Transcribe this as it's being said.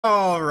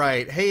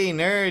Alright, hey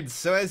nerds,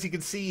 so as you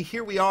can see,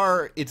 here we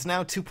are, it's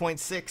now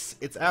 2.6,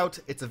 it's out,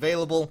 it's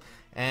available,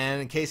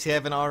 and in case you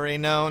haven't already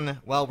known,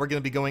 well, we're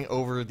going to be going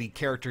over the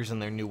characters and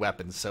their new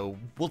weapons, so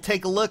we'll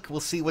take a look, we'll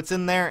see what's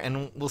in there,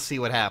 and we'll see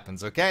what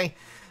happens, okay?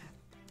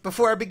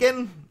 Before I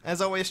begin,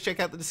 as always, check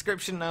out the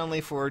description, not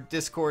only for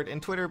Discord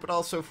and Twitter, but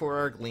also for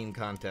our Glean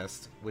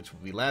contest, which will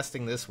be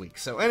lasting this week.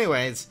 So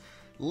anyways,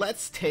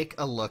 let's take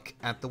a look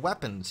at the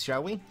weapons,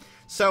 shall we?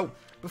 So,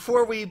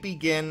 before we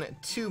begin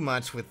too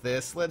much with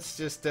this, let's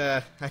just,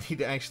 I need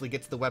to actually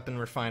get to the weapon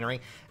refinery,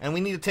 and we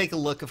need to take a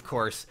look, of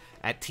course,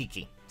 at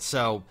Tiki.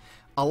 So,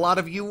 a lot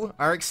of you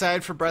are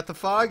excited for Breath of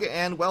Fog,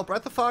 and, well,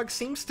 Breath of Fog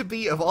seems to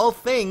be, of all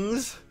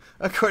things,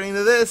 according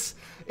to this,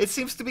 it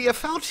seems to be a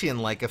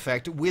Faucian-like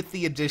effect with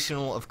the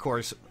additional, of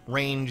course,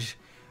 range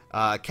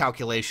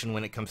calculation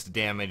when it comes to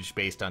damage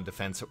based on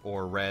defense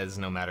or res,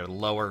 no matter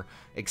lower,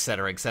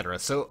 etc., etc.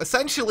 So,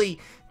 essentially,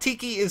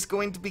 Tiki is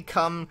going to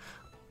become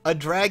a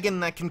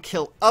dragon that can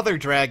kill other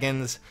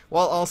dragons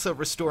while also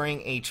restoring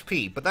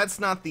HP. But that's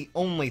not the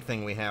only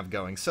thing we have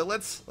going. So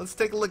let's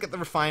take a look at the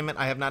refinement.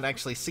 I have not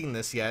actually seen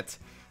this yet,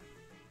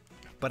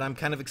 but I'm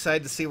kind of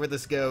excited to see where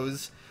this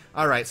goes.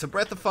 Alright, so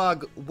Breath of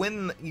Fog,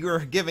 when you're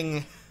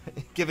giving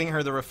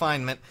her the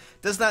refinement,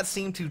 does not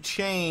seem to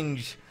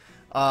change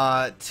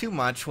too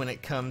much when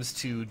it comes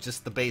to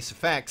just the base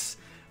effects.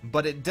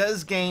 But it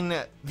does gain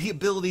the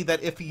ability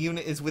that if a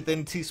unit is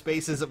within 2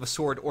 spaces of a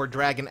sword or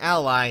dragon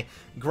ally,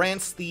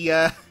 grants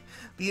the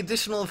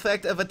additional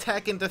effect of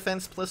attack and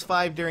defense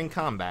 +5 during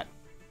combat.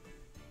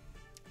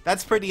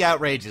 That's pretty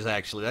outrageous,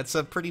 actually. That's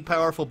a pretty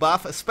powerful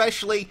buff,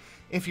 especially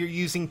if you're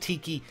using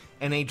Tiki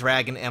and a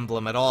dragon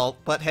emblem at all.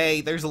 But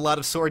hey, there's a lot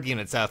of sword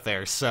units out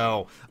there,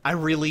 so I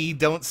really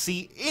don't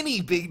see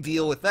any big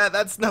deal with that.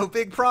 That's no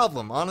big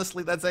problem.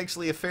 Honestly, that's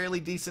actually a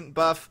fairly decent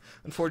buff.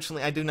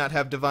 Unfortunately, I do not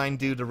have Divine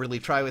Dew to really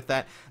try with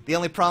that. The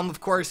only problem, of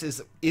course,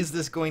 is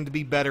this going to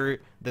be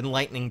better than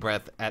Lightning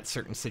Breath at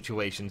certain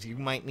situations? You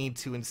might need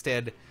to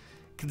instead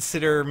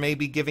consider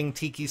maybe giving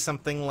Tiki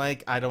something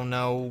like, I don't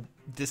know,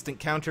 Distant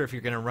Counter if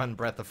you're going to run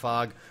Breath of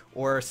Fog,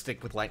 or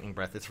stick with Lightning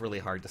Breath. It's really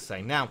hard to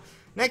say. Now,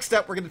 next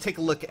up, we're going to take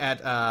a look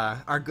at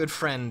our good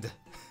friend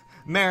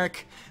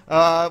Merrick.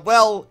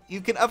 Well,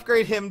 you can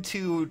upgrade him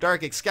to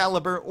Dark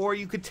Excalibur, or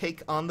you could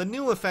take on the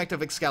new effect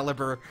of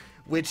Excalibur,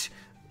 which,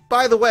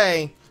 by the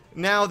way,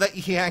 now that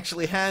he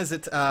actually has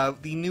it,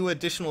 the new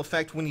additional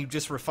effect when you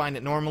just refine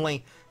it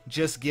normally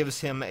just gives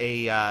him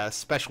a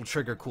special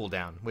trigger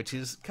cooldown, which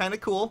is kind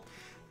of cool.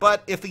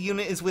 But if the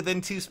unit is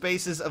within 2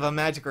 spaces of a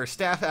magic or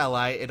staff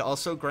ally, it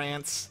also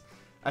grants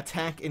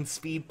attack and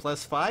speed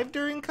 +5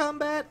 during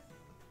combat?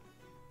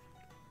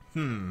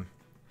 I'm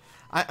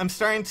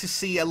starting to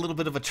see a little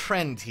bit of a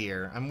trend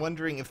here. I'm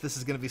wondering if this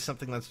is going to be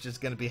something that's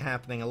just going to be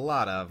happening a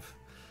lot of.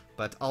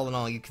 But all in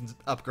all, you can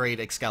upgrade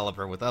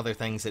Excalibur with other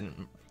things,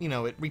 and, you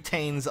know, it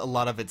retains a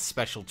lot of its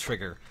special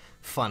trigger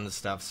fun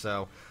stuff,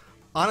 so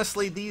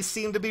honestly, these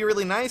seem to be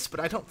really nice,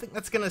 but I don't think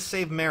that's going to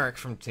save Merrick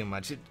from too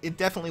much. It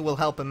definitely will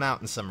help him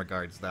out in some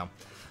regards, though.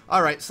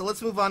 Alright, so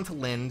let's move on to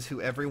Lind,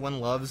 who everyone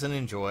loves and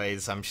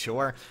enjoys, I'm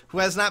sure, who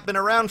has not been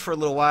around for a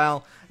little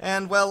while,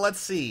 and, well, let's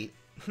see.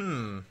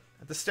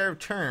 At the start of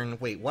turn,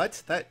 wait,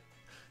 what? That,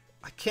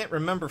 I can't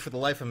remember for the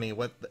life of me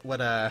what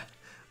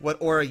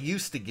Aura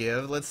used to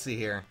give. Let's see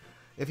here.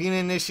 If unit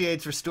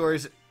initiates,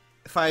 restores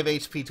 5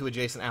 HP to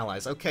adjacent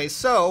allies. Okay,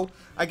 so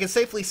I can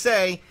safely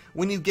say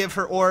when you give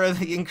her aura,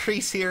 the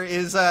increase here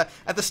is at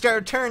the start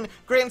of turn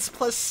grants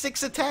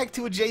 +6 attack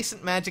to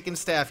adjacent magic and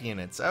staff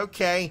units.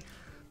 Okay,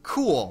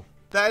 cool.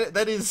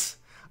 That is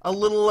a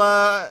little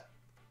I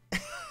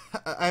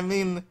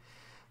mean,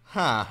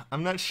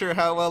 I'm not sure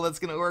how well that's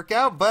gonna work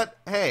out, but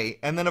hey.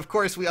 And then of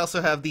course we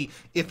also have the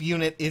if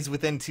unit is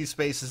within 2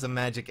 spaces of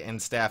magic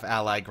and staff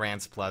ally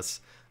grants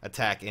plus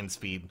attack and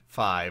speed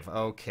 5.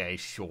 Okay,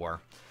 sure.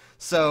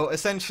 So,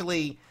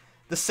 essentially,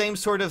 the same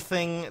sort of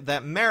thing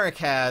that Merrick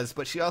has,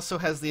 but she also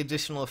has the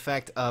additional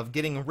effect of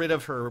getting rid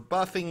of her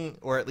buffing,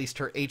 or at least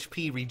her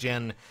HP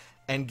regen,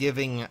 and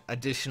giving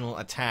additional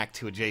attack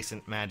to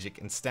adjacent magic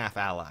and staff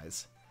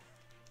allies.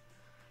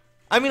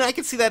 I mean, I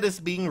could see that as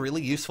being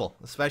really useful,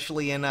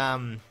 especially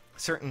in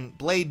certain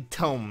Blade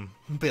Tome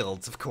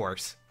builds, of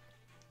course.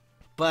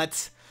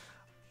 But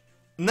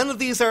none of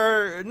these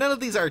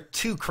are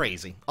too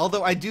crazy,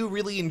 although I do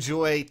really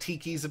enjoy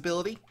Tiki's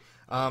ability.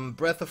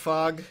 Breath of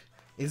Fog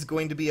is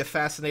going to be a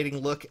fascinating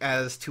look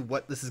as to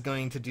what this is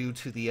going to do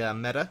to the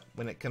meta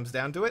when it comes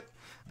down to it.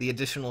 The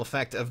additional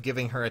effect of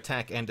giving her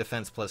attack and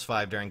defense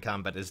 +5 during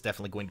combat is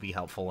definitely going to be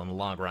helpful in the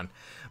long run.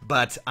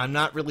 But I'm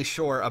not really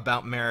sure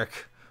about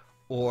Merrick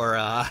or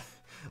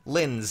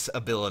Lynn's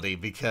ability,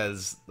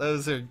 because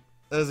those are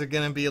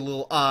going to be a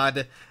little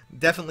odd.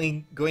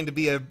 Definitely going to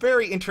be a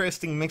very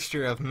interesting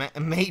mixture of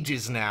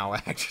mages now,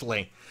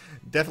 actually.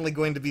 Definitely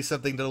going to be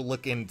something to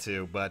look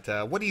into, but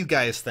what do you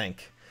guys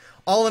think?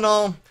 All in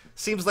all,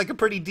 seems like a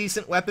pretty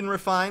decent weapon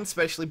refine,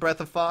 especially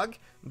Breath of Fog,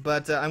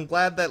 but I'm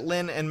glad that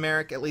Lynn and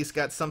Merrick at least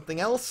got something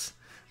else.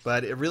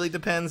 But it really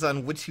depends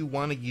on which you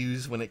want to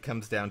use when it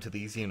comes down to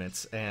these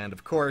units. And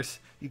of course,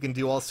 you can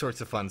do all sorts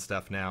of fun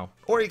stuff now.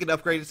 Or you can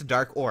upgrade it to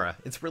Dark Aura.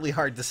 It's really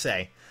hard to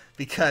say.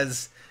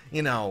 Because,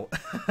 you know,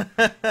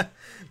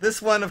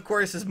 this one, of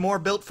course, is more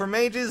built for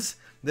mages.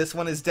 This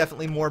one is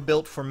definitely more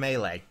built for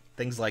melee.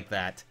 Things like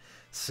that.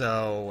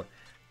 So,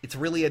 it's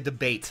really a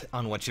debate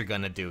on what you're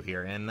going to do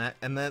here. And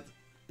that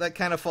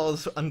kind of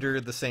falls under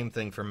the same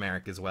thing for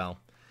Merrick as well.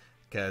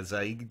 Because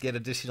you could get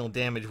additional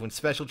damage when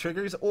special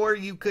triggers, or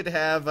you could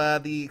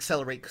have the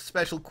Accelerate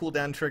special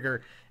cooldown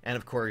trigger, and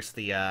of course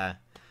the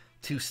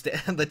two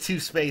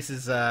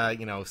spaces,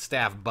 you know,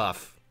 staff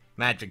buff,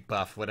 magic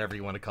buff, whatever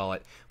you want to call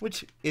it,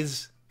 which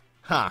is,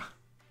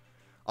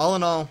 all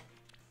in all,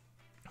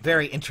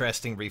 very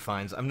interesting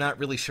refines. I'm not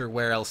really sure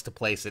where else to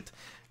place it.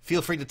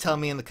 Feel free to tell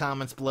me in the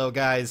comments below,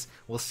 guys.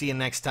 We'll see you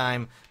next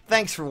time.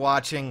 Thanks for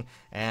watching,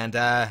 and,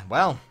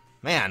 well,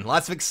 man,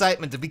 lots of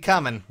excitement to be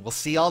coming. We'll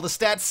see all the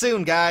stats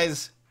soon,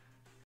 guys.